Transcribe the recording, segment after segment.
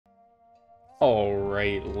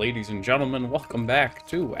Alright, ladies and gentlemen, welcome back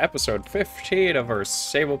to episode 15 of our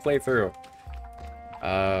Sable playthrough.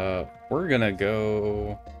 We're gonna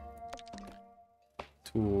go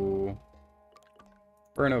to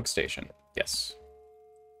Burn Oak Station. Yes.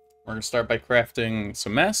 We're gonna start by crafting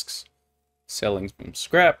some masks, selling some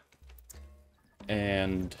scrap,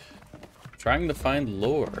 and trying to find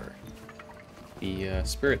Llhor, the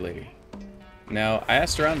spirit lady. Now, I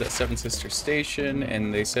asked around at Seven Sisters Station,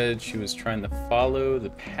 and they said she was trying to follow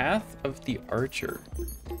the path of the archer.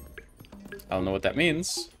 I don't know what that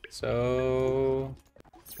means, so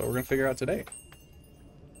that's what we're gonna figure out today.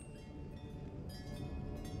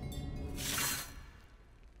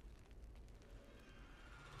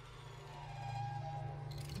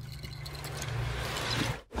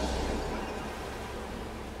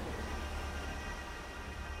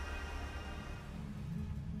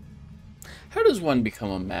 How does one become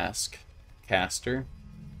a mask caster?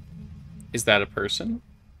 Is that a person?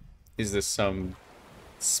 Is this some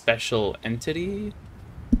special entity?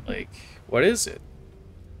 Like, what is it?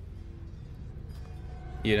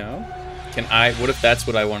 You know? What if that's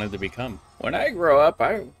what I wanted to become? When I grow up,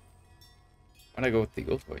 when I go with the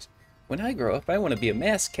old voice. When I grow up, I want to be a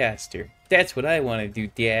mask caster. That's what I want to do,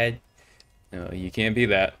 Dad. No, you can't be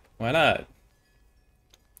that. Why not?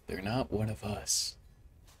 They're not one of us.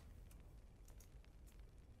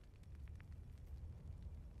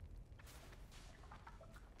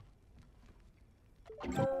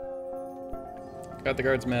 Got the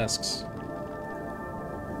guards' masks.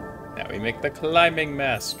 Now we make the climbing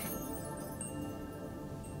mask.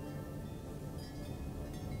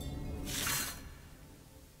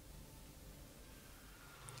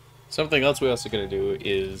 Something else we also gotta do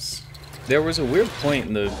is... There was a weird point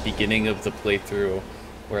in the beginning of the playthrough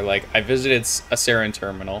where, like, I visited a Saren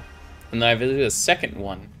terminal, and then I visited a second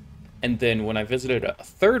one, and then when I visited a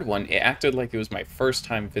third one, it acted like it was my first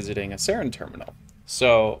time visiting a Saren terminal.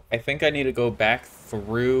 So, I think I need to go back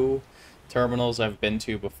through terminals I've been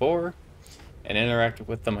to before and interact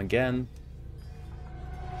with them again.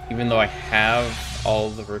 Even though I have all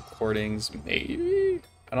the recordings, maybe?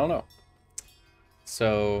 I don't know.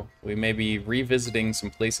 So, we may be revisiting some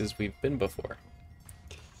places we've been before.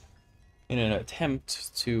 In an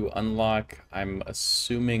attempt to unlock, I'm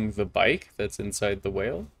assuming, the bike that's inside the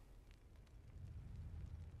whale.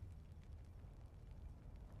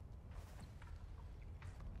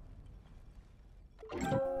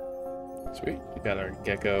 Sweet, we got our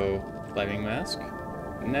gecko climbing mask.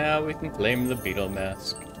 Now we can claim the beetle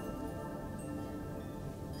mask.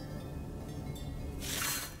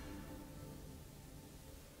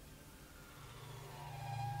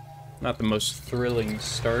 Not the most thrilling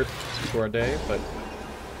start to our day, but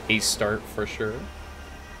a start for sure.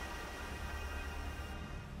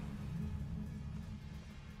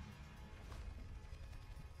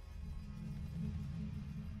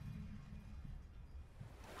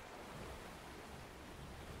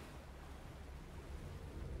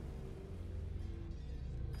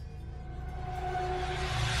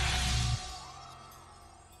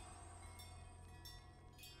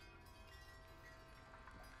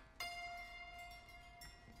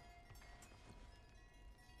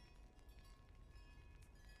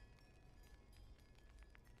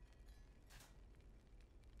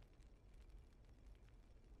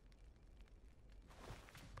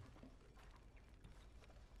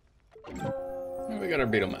 We got our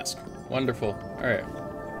beetle mask. Wonderful. Alright.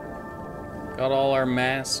 Got all our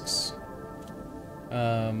masks.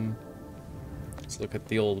 Let's look at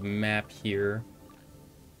the old map here.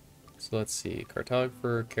 So let's see.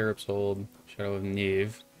 Cartographer, Carib's Hold, Shadow of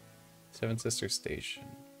Neve, Seven Sisters Station.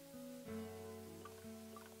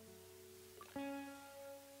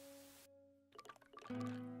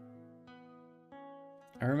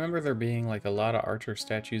 I remember there being like a lot of archer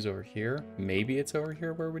statues over here. Maybe it's over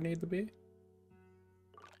here where we need to be?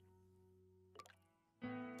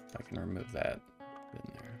 I can remove that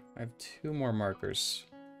in there. I have two more markers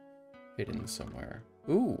hidden somewhere.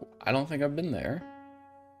 Ooh, I don't think I've been there.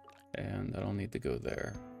 And I don't need to go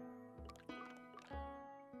there.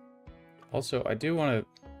 Also, I do want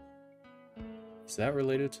to... Is that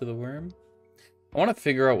related to the worm? I want to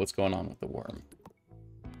figure out what's going on with the worm.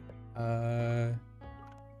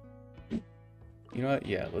 You know what?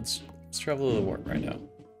 Yeah, let's travel to the worm right now.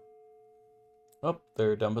 Oh,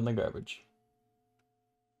 they're dumping the garbage.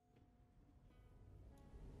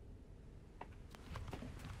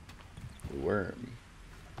 Worm.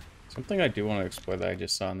 Something I do want to explore that I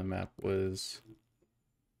just saw on the map was...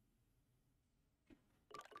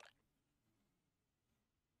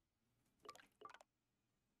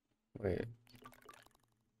 Wait.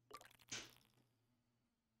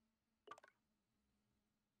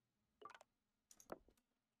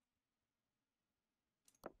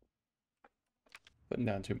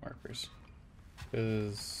 putting down 2 markers.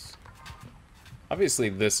 Because obviously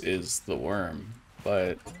this is the worm,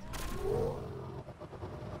 but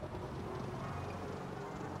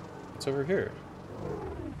it's over here.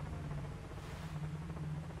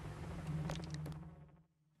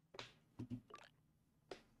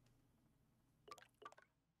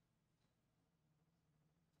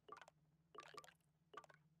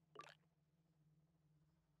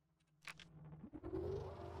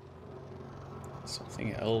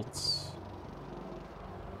 Something else.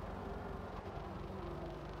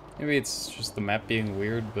 Maybe it's just the map being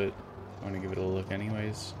weird, but I want to give it a look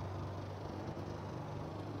anyways.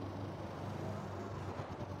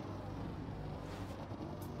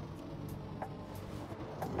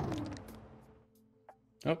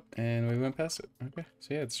 Oh, and we went past it. Okay,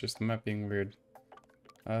 so yeah, it's just the map being weird.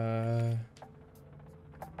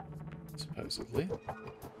 Supposedly.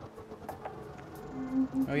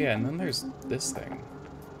 Oh yeah, and then there's this thing.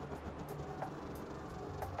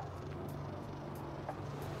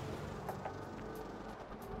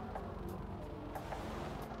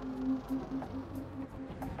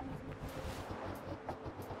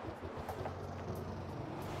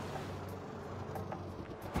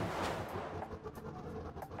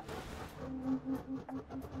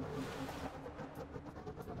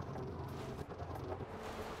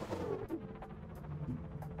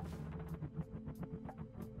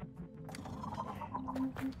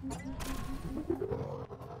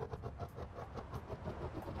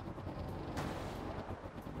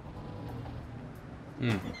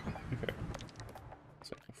 Okay.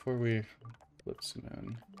 So before we flip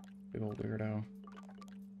Simone, big old weirdo.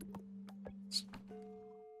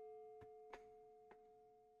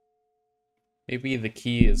 Maybe the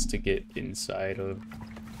key is to get inside of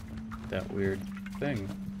that weird thing.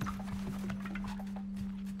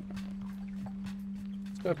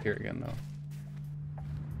 Let's go up here again, though.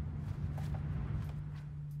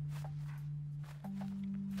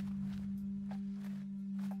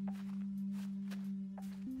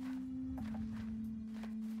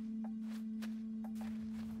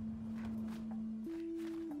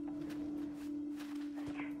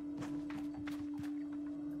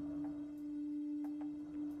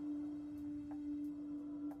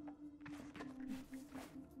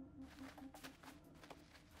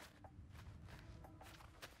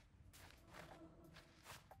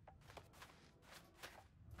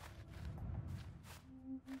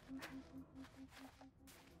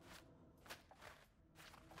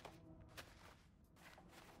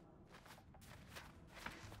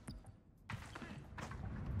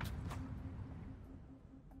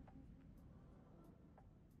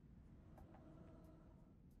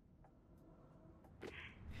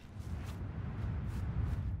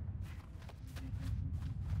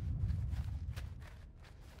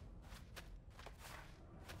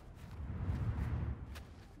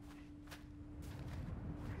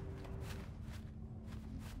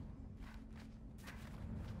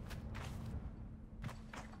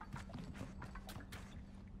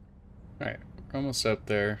 Alright, we're almost up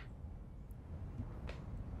there.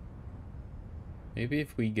 Maybe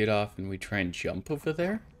if we get off and we try and jump over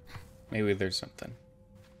there, maybe there's something.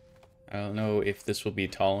 I don't know if this will be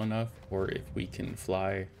tall enough or if we can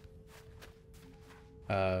fly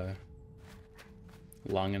long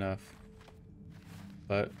enough,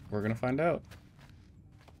 but we're gonna find out.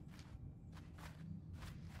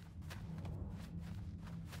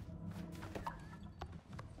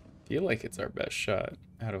 Feel like it's our best shot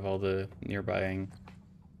out of all the neighboring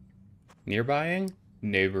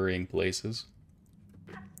places.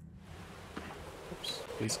 Oops,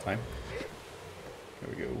 please climb. There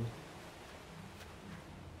we go.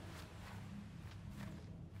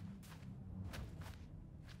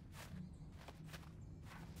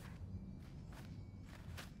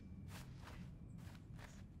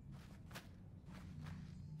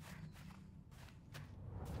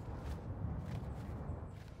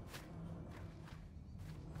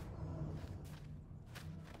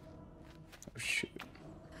 Oh shoot.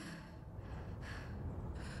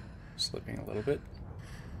 Slipping a little bit.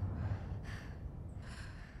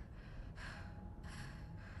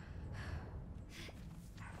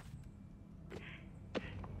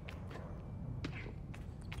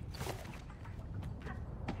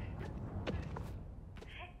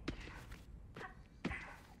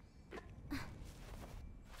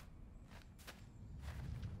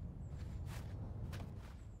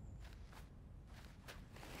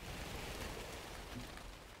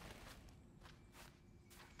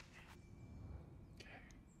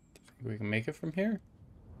 We can make it from here?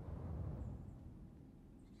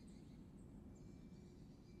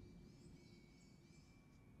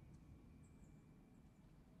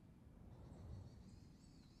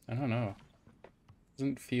 I don't know.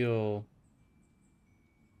 Doesn't feel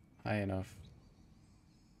high enough.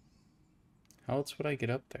 How else would I get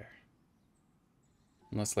up there?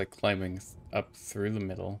 Unless like climbing up through the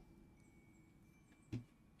middle. I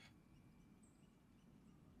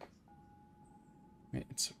mean,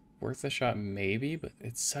 it's worth a shot maybe, but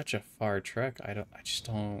it's such a far trek. I just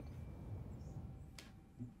don't.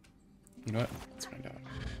 You know what? Let's find out.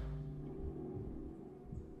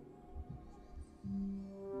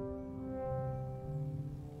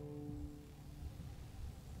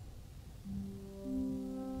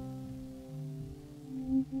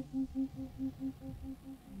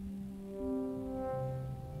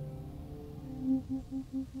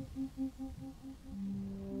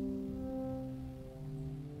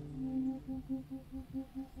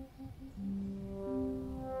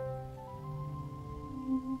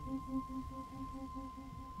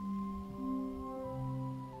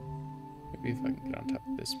 Maybe if I can get on top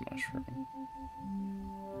of this mushroom.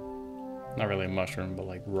 Not really a mushroom, but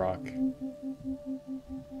like rock.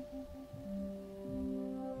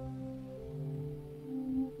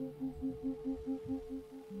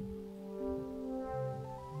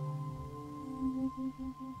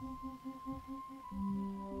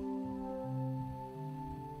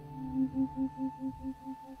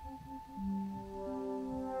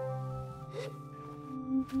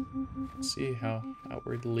 Let's see how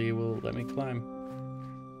outwardly will let me climb.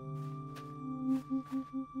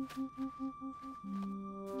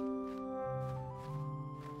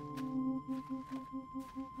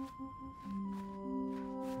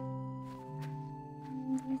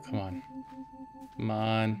 Oh, come on. Come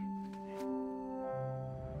on.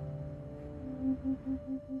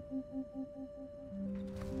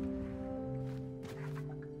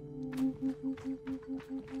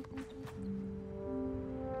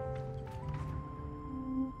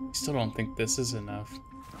 I still don't think this is enough.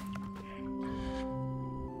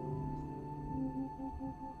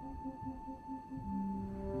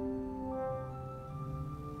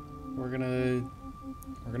 We're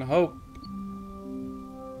gonna hope.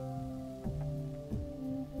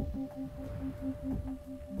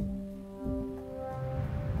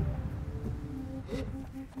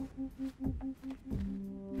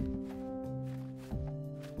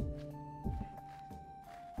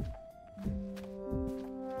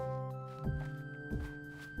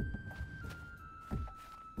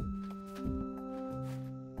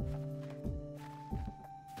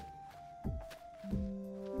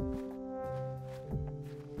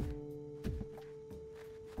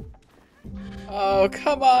 Oh,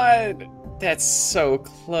 come on! That's so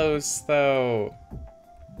close, though.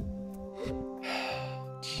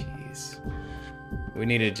 Jeez. We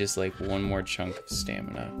needed just like one more chunk of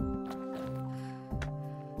stamina.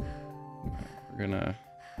 We're gonna...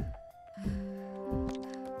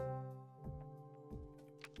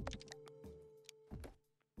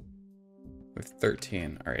 With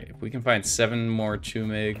 13. Alright, if we can find 7 more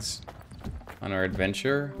Chumigs on our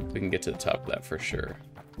adventure, we can get to the top of that for sure.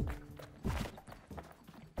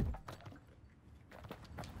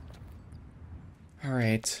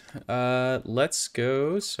 Alright, let's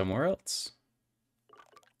go somewhere else.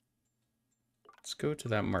 Let's go to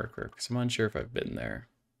that marker, because I'm unsure if I've been there.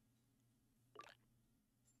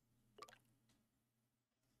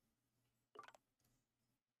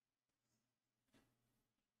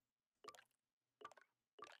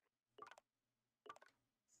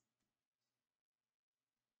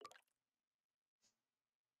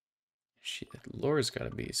 Shit, Llhor's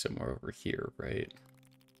gotta be somewhere over here, right?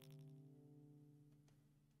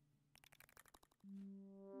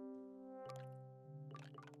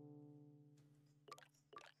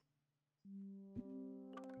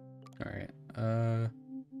 Alright,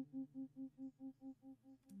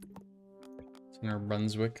 it's in our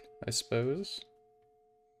Brunswick, I suppose.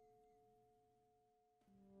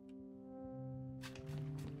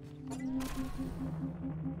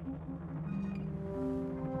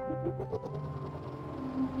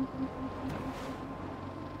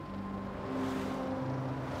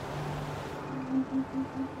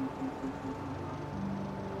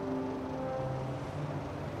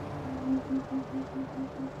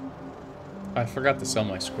 I forgot to sell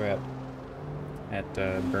my scrap at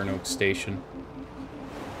Burn Oak Station.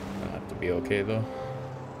 I'll have to be okay though.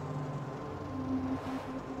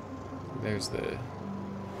 There's the...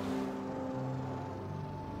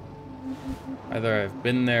 Either I've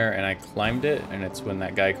been there and I climbed it and it's when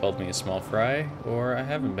that guy called me a small fry, or I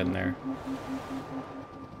haven't been there.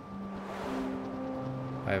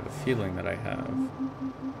 I have a feeling that I have.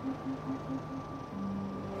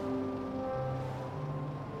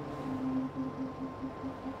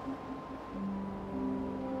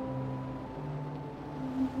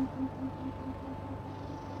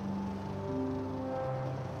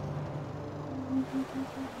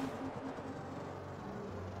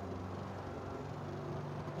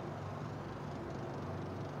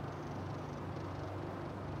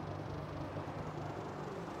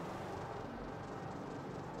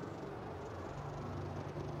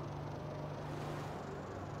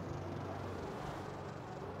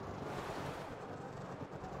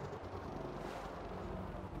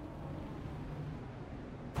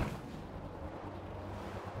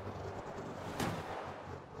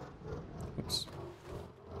 Oops.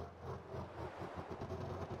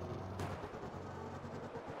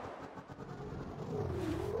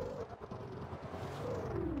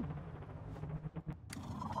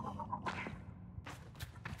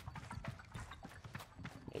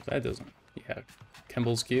 Well, that doesn't. Yeah.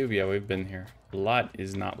 Kemble's Cube? Yeah, we've been here. A lot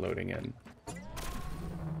is not loading in.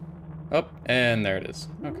 Oh, and there it is.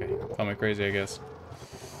 Okay. Call me crazy, I guess.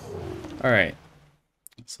 Alright.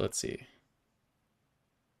 So let's see.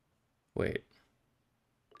 Wait.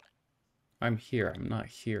 I'm here. I'm not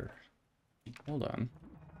here. Hold on.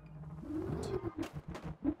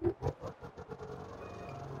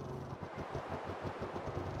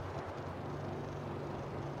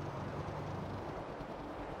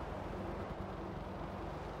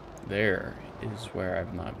 There is where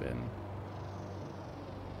I've not been.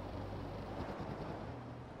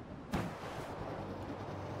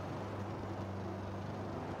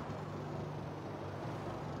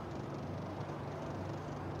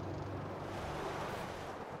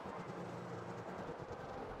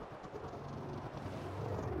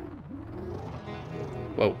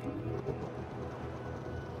 Whoa.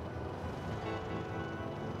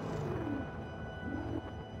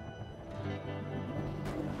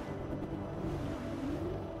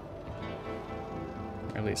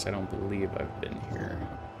 Or at least I don't believe I've been here.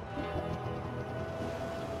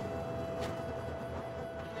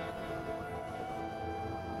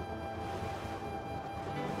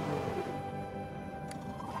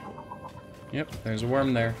 Yep, there's a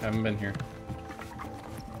worm there. Haven't been here.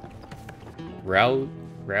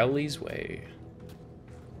 Rowley's Way.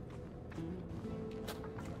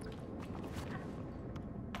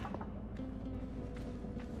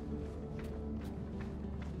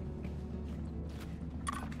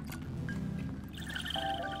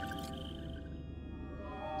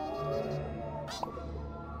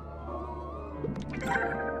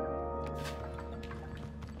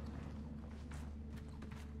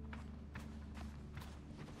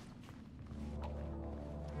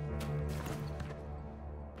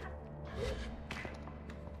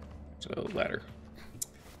 So, ladder.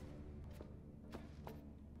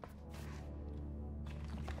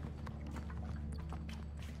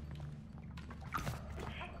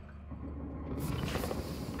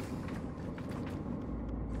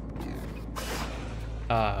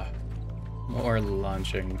 Ah, more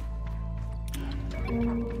launching.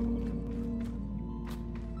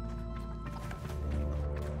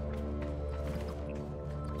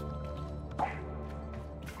 I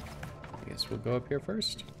guess we'll go up here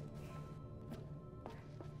first.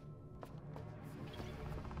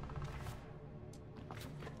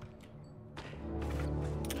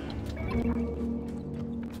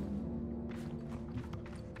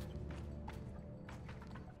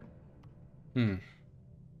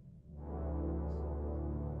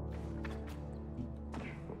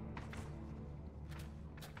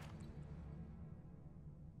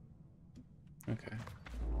 Okay.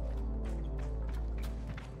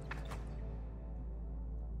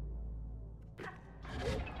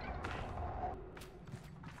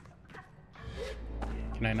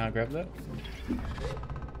 Can I not grab that?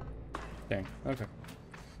 Dang, okay.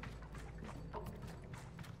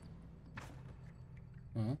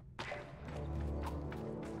 Uh-huh.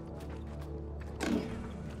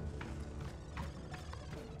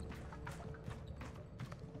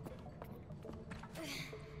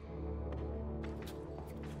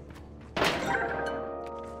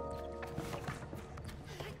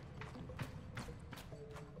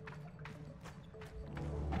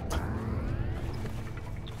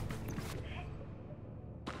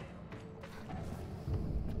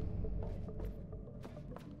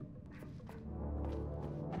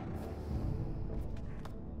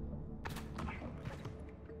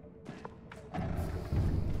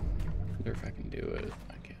 Wonder if I can do it.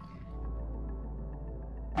 I can.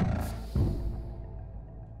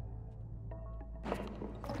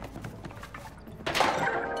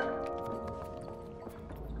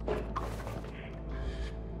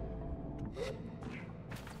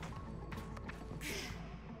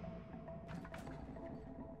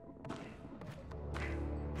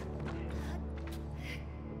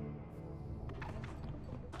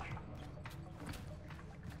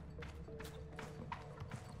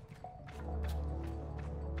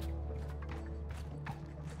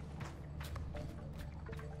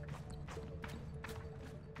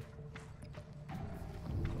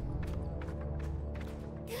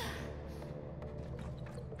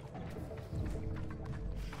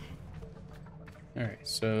 Alright,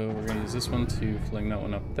 so we're gonna use this one to fling that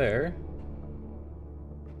one up there.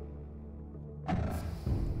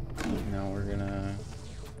 Now we're gonna...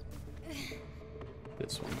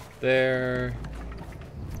 this one there.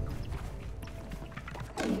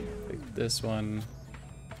 Pick this one.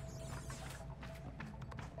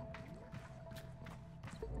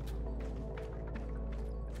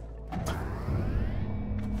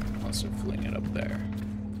 Also fling it up there.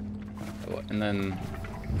 Oh, and then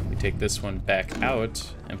we take this one back out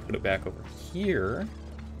and put it back over here.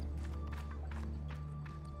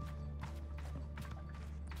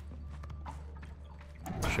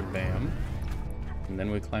 Shabam. And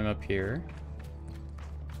then we climb up here.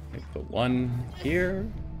 We put one here.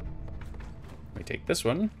 We take this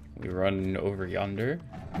one. We run over yonder.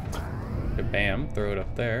 Shabam. Throw it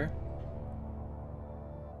up there.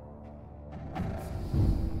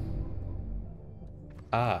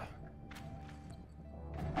 Ah.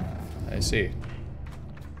 I see.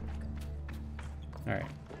 Alright.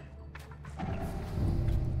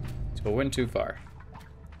 So it went too far.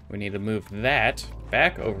 We need to move that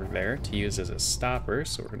back over there to use as a stopper.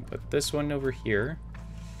 So we're going to put this one over here.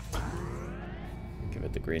 Give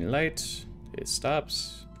it the green light. It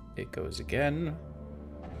stops. It goes again.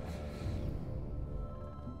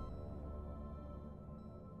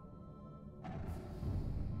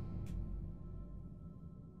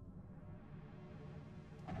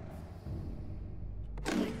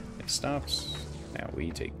 It stops. Now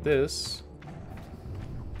we take this.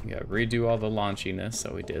 We gotta redo all the launchiness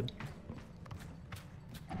that we did.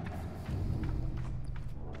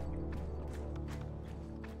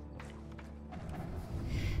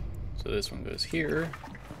 So this one goes here.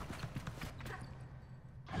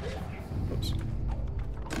 Oops.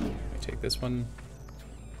 We take this one.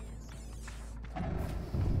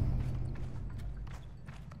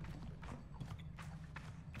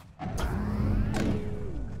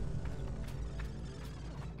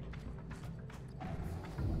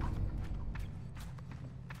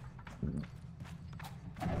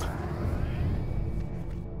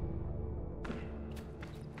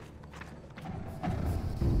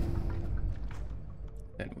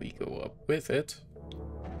 Then we go up with it.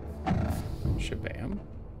 Shabam.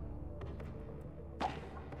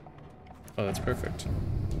 Oh, that's perfect.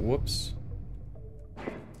 Whoops.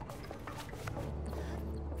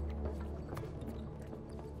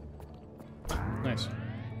 Nice.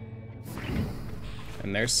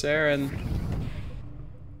 And there's Saren.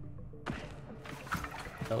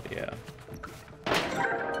 Hell yeah.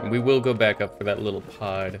 And we will go back up for that little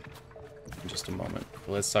pod in just a moment.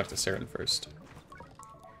 But let's talk to Saren first.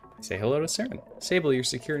 Say hello to Saren. Sable, your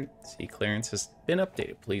security clearance has been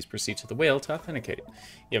updated. Please proceed to the whale to authenticate it.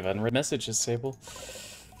 You have unread messages, Sable.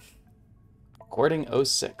 Recording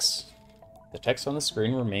 06. The text on the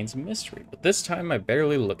screen remains a mystery, but this time I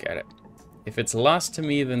barely look at it. If it's lost to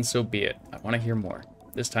me, then so be it. I want to hear more.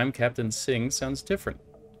 This time Captain Singh sounds different.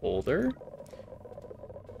 Older?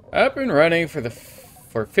 I've been running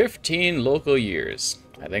for 15 local years.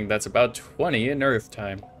 I think that's about 20 in Earth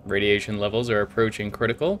time. Radiation levels are approaching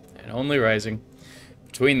critical and only rising.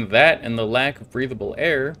 Between that and the lack of breathable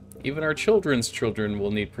air, even our children's children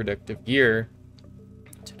will need protective gear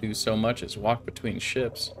to do so much as walk between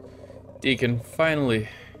ships. Deacon finally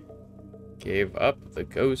gave up the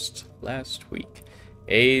ghost last week.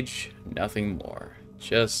 Age, nothing more.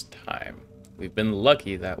 Just time. We've been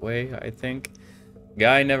lucky that way, I think.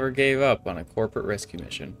 Guy never gave up on a corporate rescue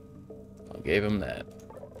mission. I'll give him that.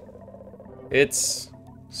 It's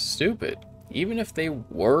stupid. Even if they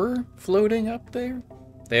were floating up there,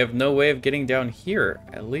 they have no way of getting down here,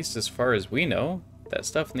 at least as far as we know. That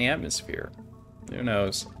stuff in the atmosphere. Who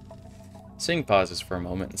knows? Singh pauses for a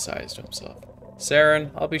moment and sighs to himself.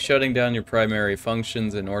 Saren, I'll be shutting down your primary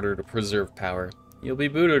functions in order to preserve power. You'll be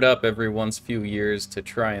booted up every once few years to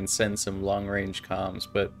try and send some long-range comms,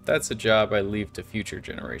 but that's a job I leave to future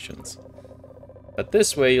generations. But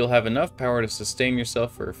this way, you'll have enough power to sustain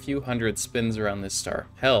yourself for a few hundred spins around this star.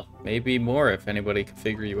 Hell, maybe more if anybody can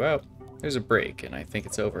figure you out. There's a break, and I think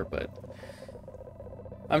it's over, but...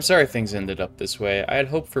 I'm sorry things ended up this way. I had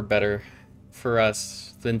hoped for better for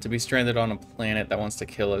us than to be stranded on a planet that wants to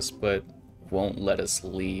kill us, but won't let us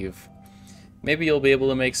leave. Maybe you'll be able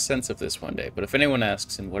to make sense of this one day, but if anyone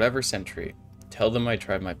asks in whatever century, tell them I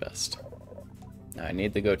tried my best. I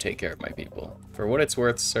need to go take care of my people. For what it's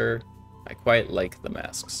worth, sir, I quite like the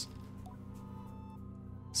masks.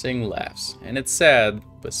 Singh laughs, and it's sad,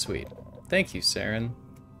 but sweet. Thank you, Saren.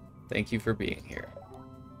 Thank you for being here.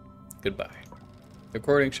 Goodbye. The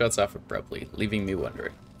recording shuts off abruptly, leaving me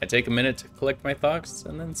wondering. I take a minute to collect my thoughts,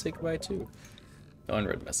 and then say goodbye too. No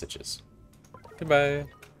unread messages. Goodbye.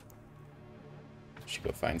 Should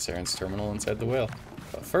go find Saren's terminal inside the whale.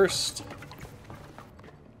 But first,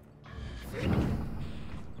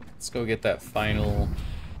 let's go get that final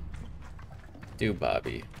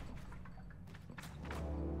do-bobby.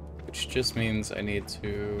 Which just means I need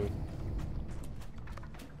to...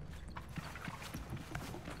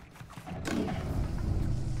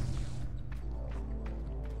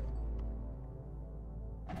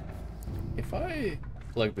 If I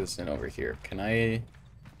plug this in over here, can I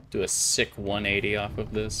do a sick 180 off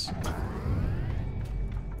of this?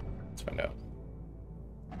 Let's find out.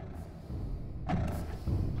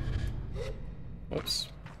 Whoops.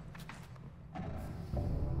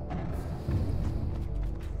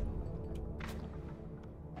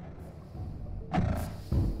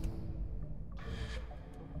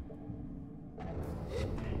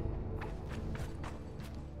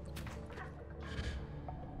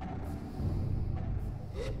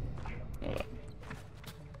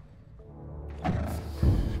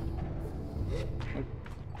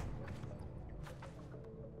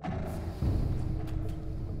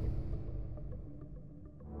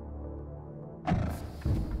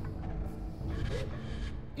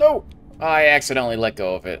 No! Oh, I accidentally let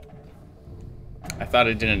go of it. I thought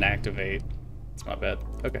it didn't activate. It's my bad.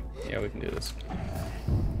 Okay, yeah, we can do this.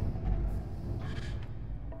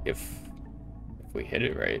 If we hit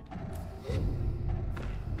it right.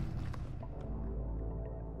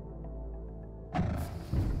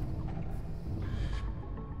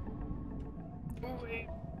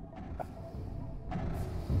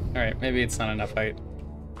 Alright, maybe it's not enough height.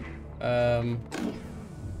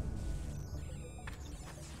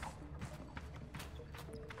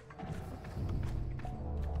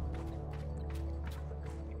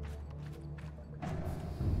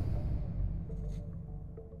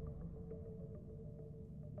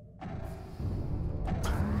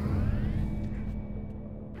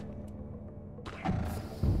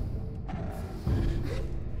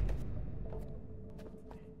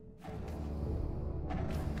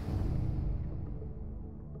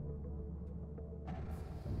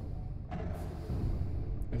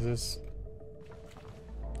 Is this...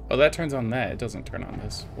 Oh, that turns on that. It doesn't turn on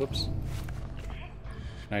this. Whoops.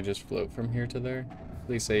 Can I just float from here to there?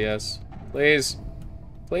 Please say yes. Please.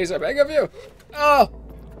 Please, I beg of you. Oh!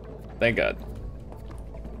 Thank God.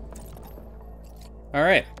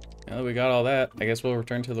 Alright. Now that we got all that, I guess we'll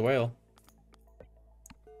return to the whale.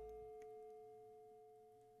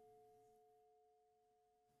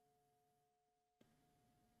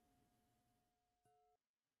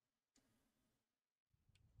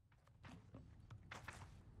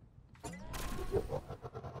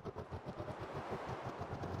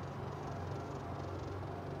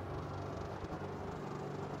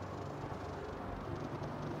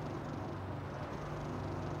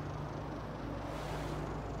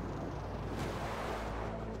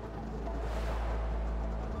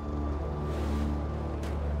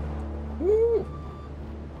 Woo!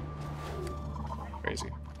 Crazy.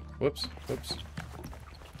 Whoops, whoops.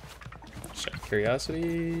 Check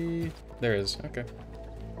curiosity. There is, okay.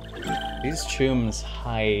 These chooms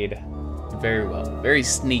hide very well. Very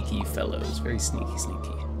sneaky fellows. Very sneaky, sneaky.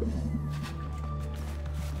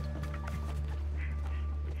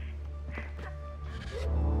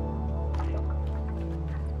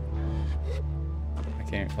 I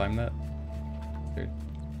can't climb that. Weird.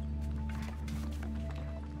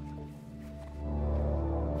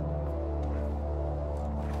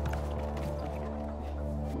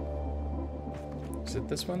 Is it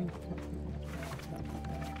this one?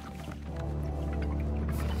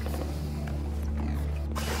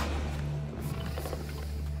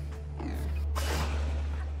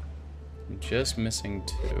 I'm just missing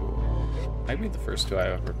two. Might be the first two I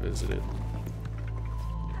ever visited.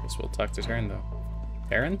 Guess we'll talk to Saren though.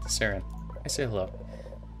 Aaron? Saren. I say hello.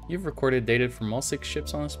 You've recorded data from all 6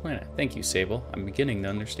 ships on this planet. Thank you, Sable. I'm beginning to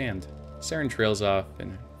understand. Saren trails off,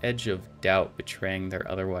 an edge of doubt betraying their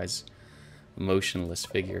otherwise motionless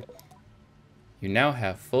figure. You now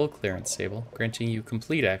have full clearance, Sable, granting you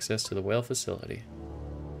complete access to the whale facility.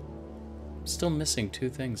 I'm still missing 2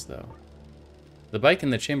 things, though. The bike in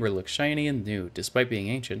the chamber looks shiny and new, despite being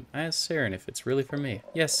ancient. I asked Saren if it's really for me.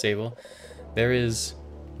 Yes, Sable. There is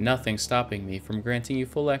nothing stopping me from granting you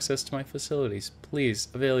full access to my facilities. Please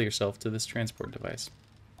avail yourself to this transport device.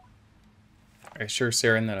 I assure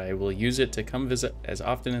Saren that I will use it to come visit as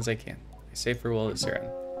often as I can. I say farewell to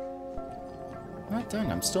Saren. I'm not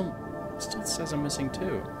done. I'm still says I'm missing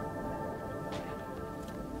 2.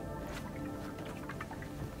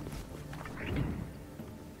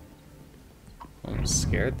 I'm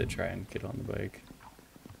scared to try and get on the bike.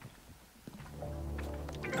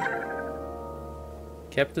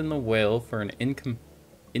 Kept in the whale for an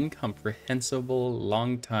incomprehensible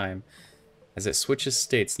long time. As it switches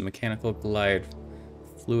states, the mechanical glide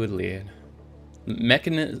fluidly.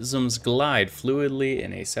 Mechanisms glide fluidly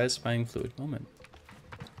in a satisfying fluid movement.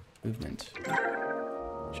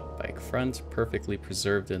 Bike front, perfectly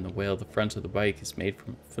preserved in the whale. The front of the bike is made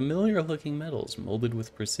from familiar-looking metals, molded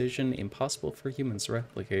with precision impossible for humans to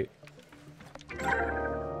replicate.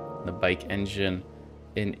 The bike engine,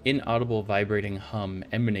 an inaudible vibrating hum,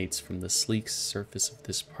 emanates from the sleek surface of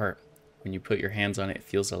this part. When you put your hands on it, it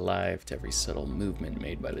feels alive to every subtle movement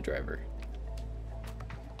made by the driver.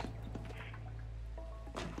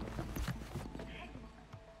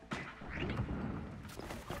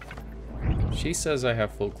 She says I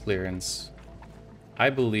have full clearance. I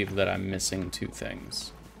believe that I'm missing two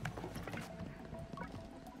things.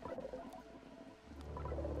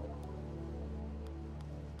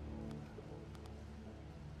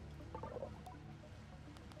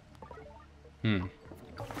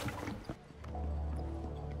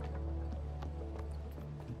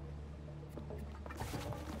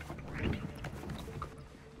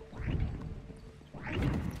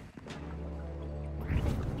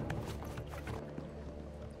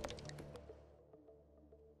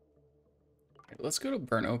 Let's go to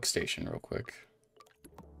Burnt Oak Station real quick.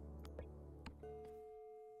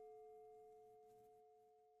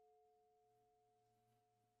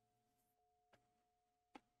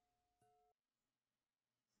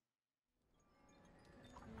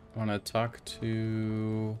 I want to talk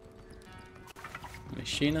to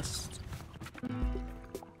Machinist.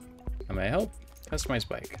 How may I help? Customize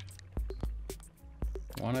bike.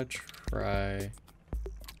 I want to try...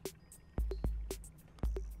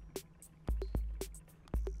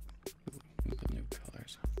 the new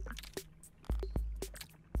colors.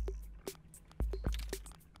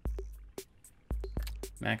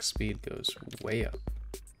 Max speed goes way up.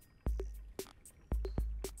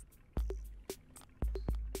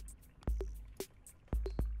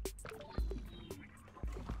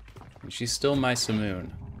 And she's still my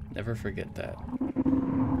Simoon. Never forget that.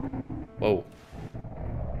 Whoa.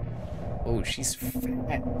 Oh, she's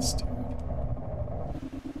fast.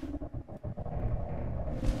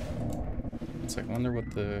 It's like, I wonder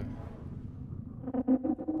what the...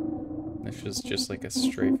 This is just like a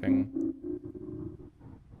strafing.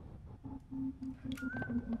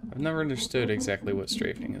 I've never understood exactly what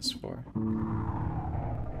strafing is for.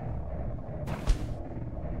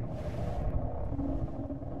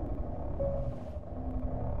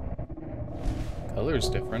 Color's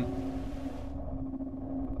different.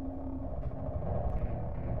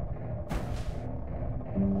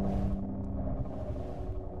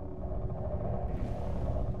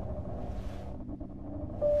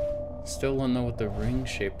 Still don't know what the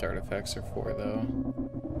ring-shaped artifacts are for, though.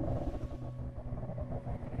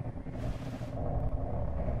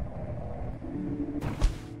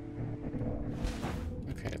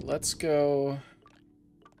 Okay, let's go...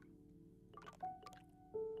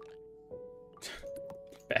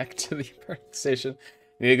 back to the burning station.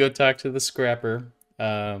 Need to go talk to the scrapper.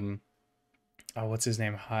 Oh, what's his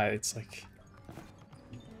name? Hi, it's like...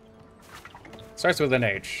 starts with an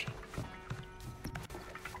H.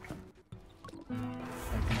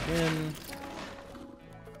 In.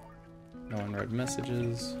 No unread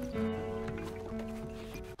messages.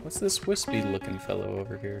 What's this wispy looking fellow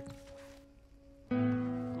over here?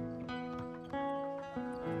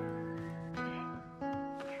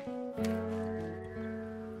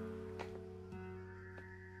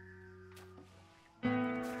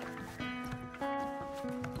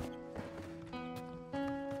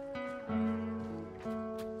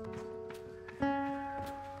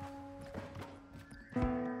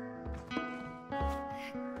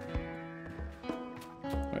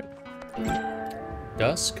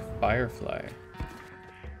 Dusk Firefly.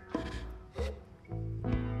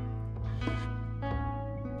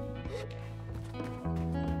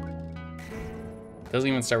 Doesn't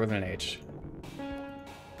even start with an H.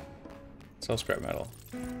 It's all scrap metal.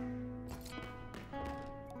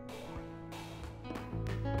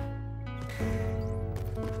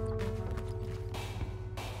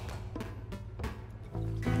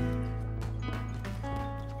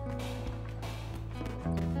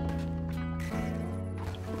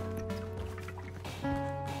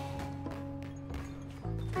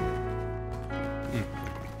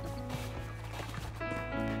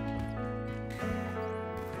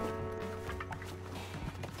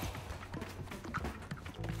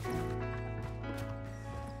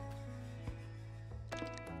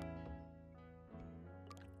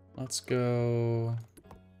 Let's go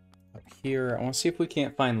up here. I want to see if we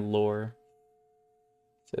can't find Llhor.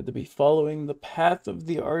 Said to be following the path of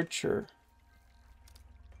the archer.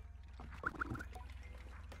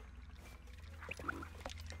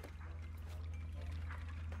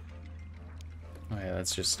 Oh yeah,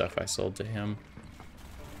 that's just stuff I sold to him.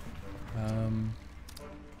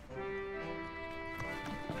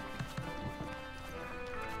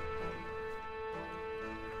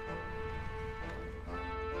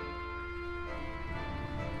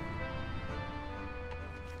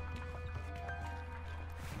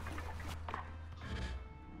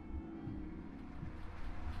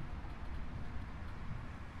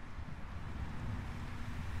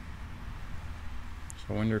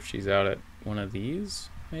 I wonder if she's out at one of these,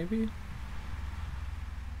 maybe?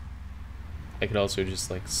 I could also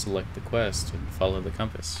just, like, select the quest and follow the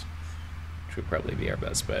compass, which would probably be our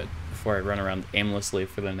best bet before I run around aimlessly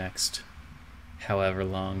for the next however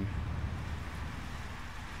long.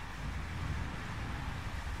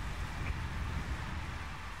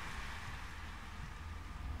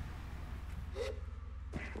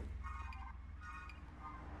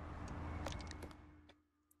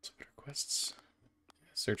 So what are quests?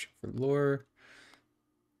 Searching for Llhor.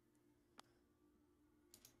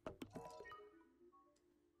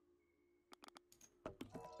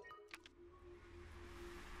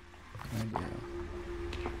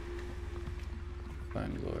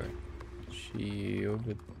 Find Llhor. She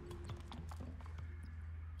over.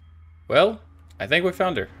 Well, I think we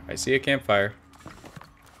found her. I see a campfire.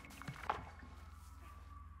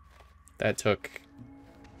 That took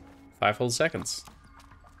 5 whole seconds.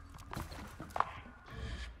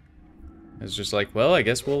 It's just like, well, I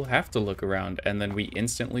guess we'll have to look around. And then we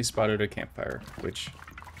instantly spotted a campfire, which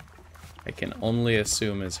I can only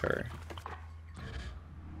assume is her.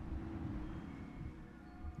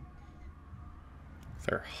 With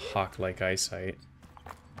her hawk-like eyesight.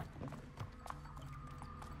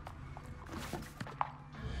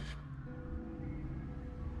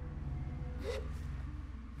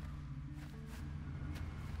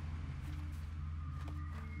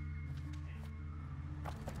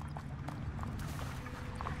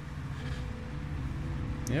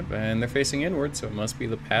 Yep, and they're facing inward, so it must be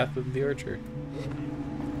the path of the archer.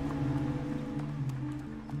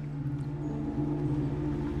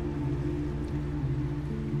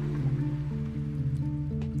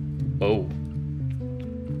 Whoa.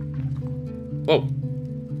 Whoa.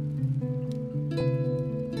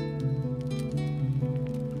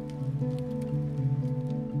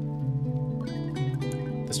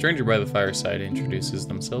 The stranger by the fireside introduces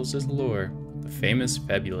themselves as Llhor, the famous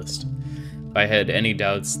Fabulist. If I had any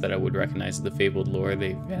doubts that I would recognize the fabled Llhor,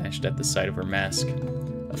 they vanished at the sight of her mask.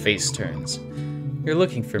 A face turns. You're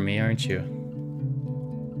looking for me, aren't you?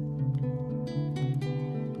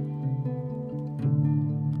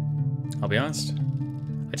 I'll be honest.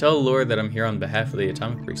 I tell Llhor that I'm here on behalf of the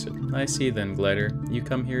Atomic Priesthood. I see then, Glider. You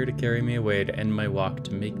come here to carry me away, to end my walk,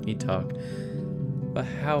 to make me talk. But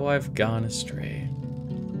how I've gone astray.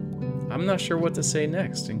 I'm not sure what to say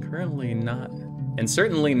next, and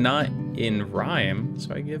certainly not in rhyme,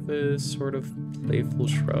 so I give a sort of playful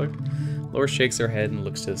shrug. Llhor shakes her head and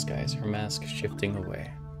looks to the skies, her mask shifting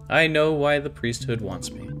away. I know why the priesthood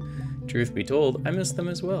wants me. Truth be told, I miss them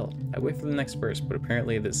as well. I wait for the next verse, but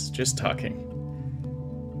apparently this is just talking.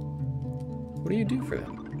 What do you do for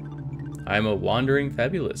them? I'm a wandering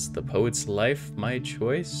fabulist, the poet's life my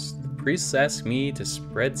choice. The priests ask me to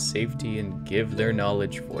spread safety and give their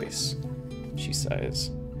knowledge voice. She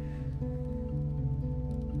sighs.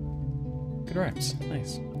 Good rhymes,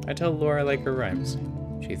 nice. I tell Llhor I like her rhymes.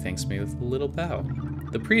 She thanks me with a little bow.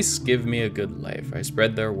 The priests give me a good life. I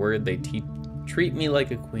spread their word, they treat me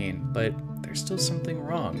like a queen, but there's still something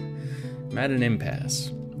wrong. I'm at an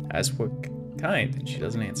impasse. Ask what kind, and she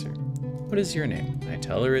doesn't answer. What is your name? I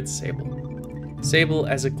tell her it's Sable. Sable,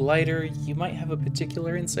 as a glider, you might have a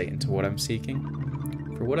particular insight into what I'm seeking.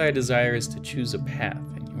 For what I desire is to choose a path,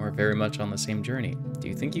 and you are very much on the same journey. Do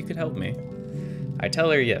you think you could help me? I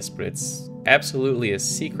tell her yes, but it's absolutely a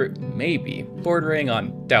secret maybe, bordering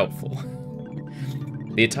on doubtful.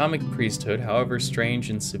 The Atomic Priesthood, however strange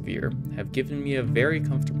and severe, have given me a very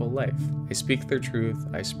comfortable life. I speak their truth,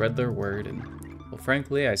 I spread their word, and, well,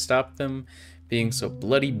 frankly, I stop them being so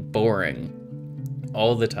bloody boring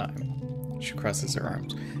all the time. She crosses her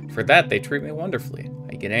arms. For that, they treat me wonderfully.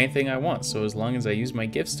 I get anything I want, so as long as I use my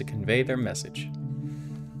gifts to convey their message.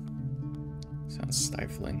 Sounds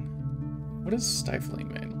stifling. What does stifling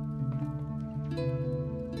mean?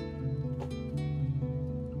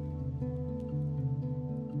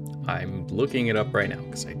 I'm looking it up right now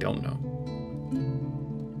because I don't know.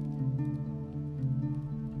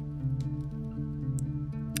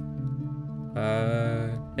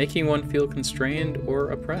 making one feel constrained or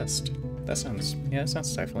oppressed. That sounds, yeah, that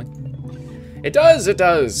sounds stifling. It does, it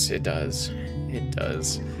does, it does, it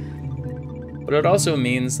does. But it also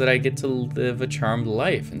means that I get to live a charmed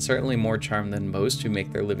life, and certainly more charmed than most who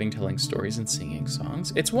make their living telling stories and singing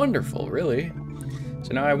songs. It's wonderful, really.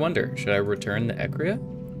 So now I wonder, should I return to Ecria?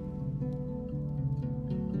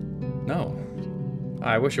 No.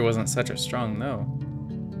 I wish it wasn't such a strong no.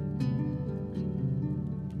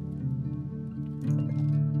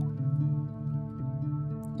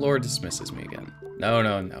 Llhor dismisses me again. No,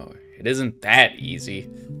 no, no. It isn't that easy.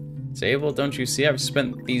 Sable, don't you see I've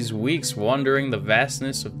spent these weeks wandering the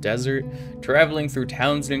vastness of desert, traveling through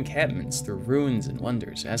towns and encampments, through ruins and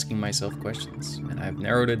wonders, asking myself questions. And I've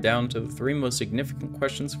narrowed it down to the 3 most significant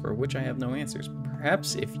questions for which I have no answers.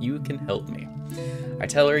 Perhaps if you can help me. I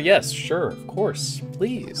tell her, yes, sure, of course,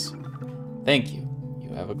 please. Thank you.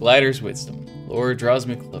 You have a glider's wisdom. Llhor draws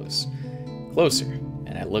me closer,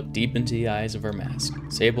 and I look deep into the eyes of her mask.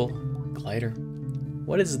 Sable, glider,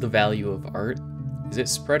 what is the value of art? Is it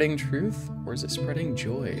spreading truth, or is it spreading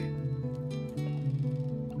joy?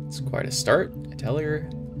 It's quite a start. I tell her,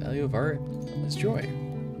 value of art is joy.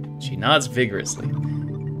 She nods vigorously.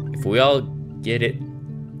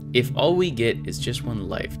 If all we get is just one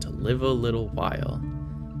life to live a little while,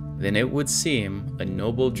 then it would seem a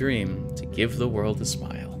noble dream to give the world a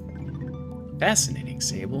smile. Fascinating,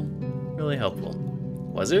 Sable. Really helpful.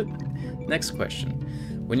 Was it? Next question.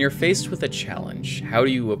 When you're faced with a challenge, how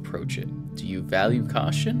do you approach it? Do you value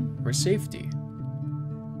caution or safety?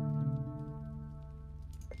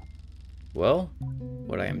 Well,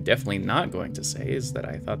 what I am definitely not going to say is that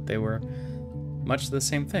I thought they were much the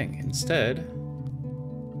same thing. Instead,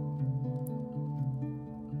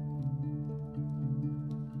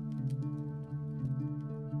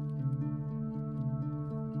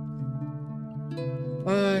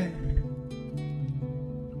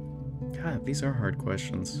 God, these are hard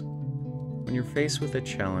questions. When you're faced with a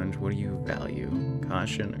challenge, what do you value?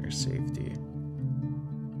 Caution or safety?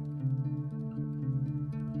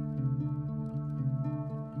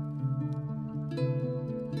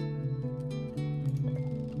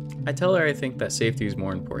 I tell her I think that safety is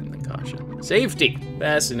more important than caution. Safety!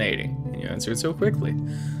 Fascinating. And you answered so quickly.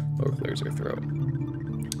 Llhor clears her throat.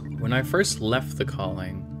 When I first left the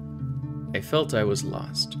calling, I felt I was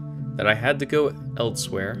lost. That I had to go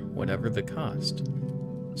elsewhere, whatever the cost.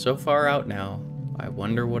 So far out now, I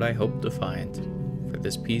wonder what I hope to find for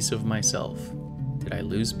this piece of myself. Did I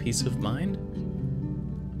lose peace of mind?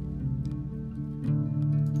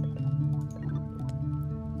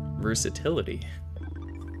 Versatility.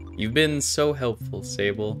 You've been so helpful,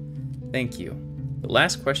 Sable. Thank you. The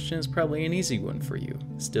last question is probably an easy one for you,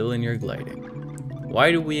 still in your gliding. Why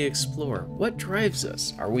do we explore? What drives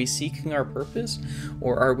us? Are we seeking our purpose,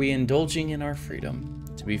 or are we indulging in our freedom?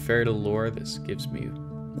 To be fair to Llhor,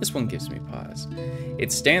 this one gives me pause.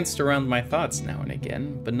 It danced around my thoughts now and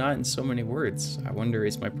again, but not in so many words. I wonder,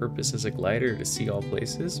 is my purpose as a glider to see all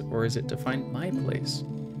places, or is it to find my place?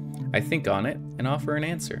 I think on it and offer an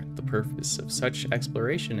answer. The purpose of such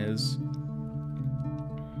exploration is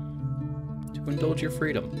to indulge your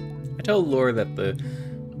freedom. I tell Llhor that the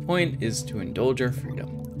point is to indulge our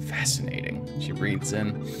freedom. Fascinating. She breathes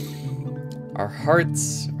in. Our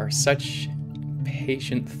hearts are such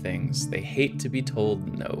patient things. They hate to be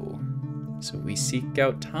told no. So we seek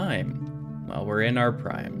out time while we're in our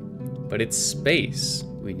prime. But it's space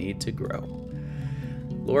we need to grow.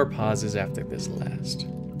 Llhor pauses after this last.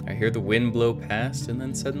 I hear the wind blow past, and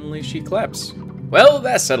then suddenly she claps. Well,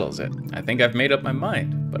 that settles it. I think I've made up my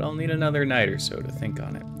mind, but I'll need another night or so to think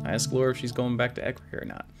on it. I ask Llhor if she's going back to Ecria or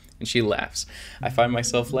not, and she laughs. I find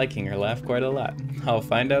myself liking her laugh quite a lot. I'll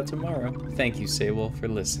find out tomorrow. Thank you, Sable, for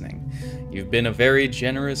listening. You've been a very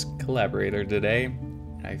generous collaborator today,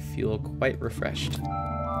 and I feel quite refreshed.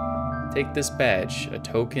 Take this badge, a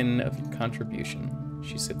token of contribution.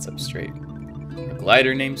 She sits up straight. A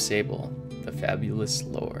glider named Sable, the fabulous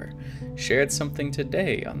Llhor, shared something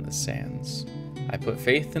today on the sands. I put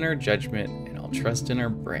faith in her judgment, and I'll trust in her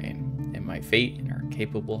brain, and my fate in her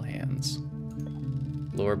capable hands.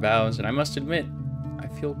 Llhor bows, and I must admit, I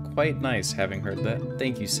feel quite nice having heard that.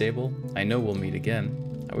 Thank you, Sable. I know we'll meet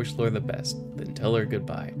again. I wish Llhor the best, then tell her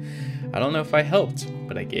goodbye. I don't know if I helped,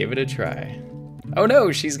 but I gave it a try. Oh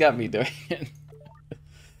no, she's got me doing it.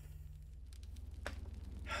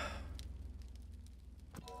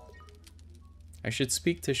 I should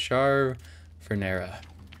speak to Shar Vernera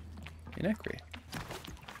in Ecria.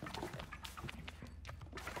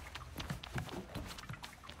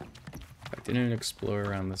 If I didn't explore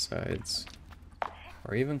around the sides,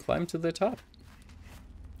 or even climb to the top,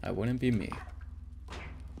 I wouldn't be me.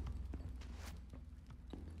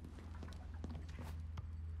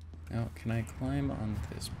 Now, can I climb on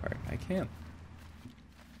this part? I can.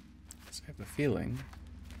 So I have a feeling,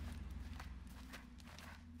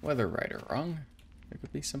 whether right or wrong, there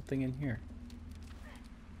could be something in here.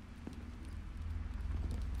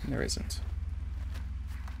 And there isn't.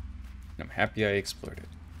 I'm happy I explored it.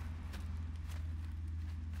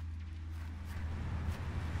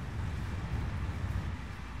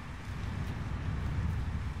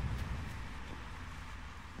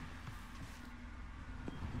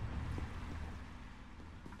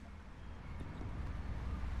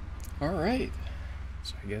 Alright,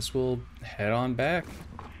 so I guess we'll head on back.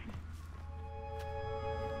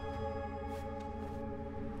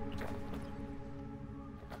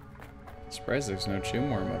 Surprised there's no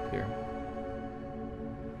Chumworm up here.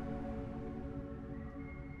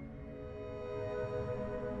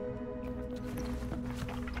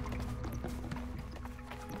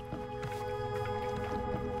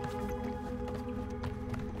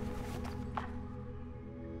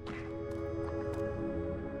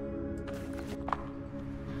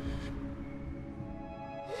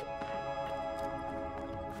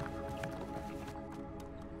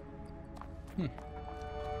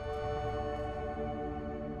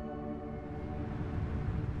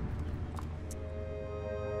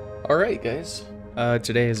 Alright guys,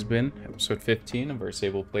 today has been episode 15 of our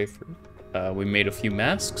Sable playthrough. We made a few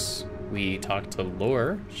masks, we talked to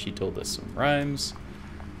Llhor, she told us some rhymes.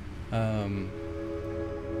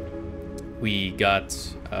 We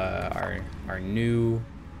got our new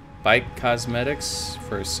bike cosmetics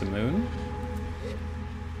for Simoon.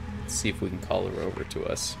 Let's see if we can call her over to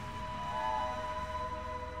us.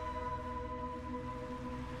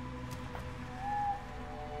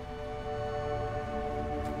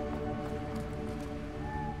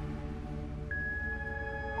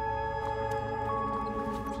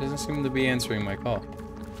 Doesn't seem to be answering my call.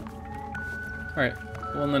 Alright,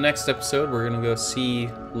 well in the next episode we're gonna go see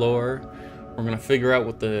Llhor. We're gonna figure out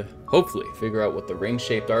what the, hopefully figure out what the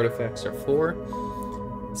ring-shaped artifacts are for.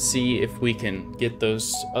 See if we can get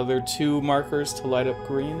those other two markers to light up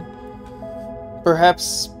green.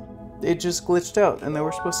 Perhaps it just glitched out and they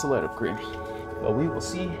were supposed to light up green. Well, we will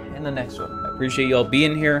see in the next one. I appreciate y'all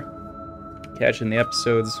being here, catching the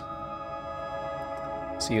episodes.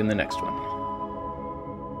 See you in the next one.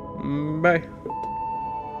 Bye.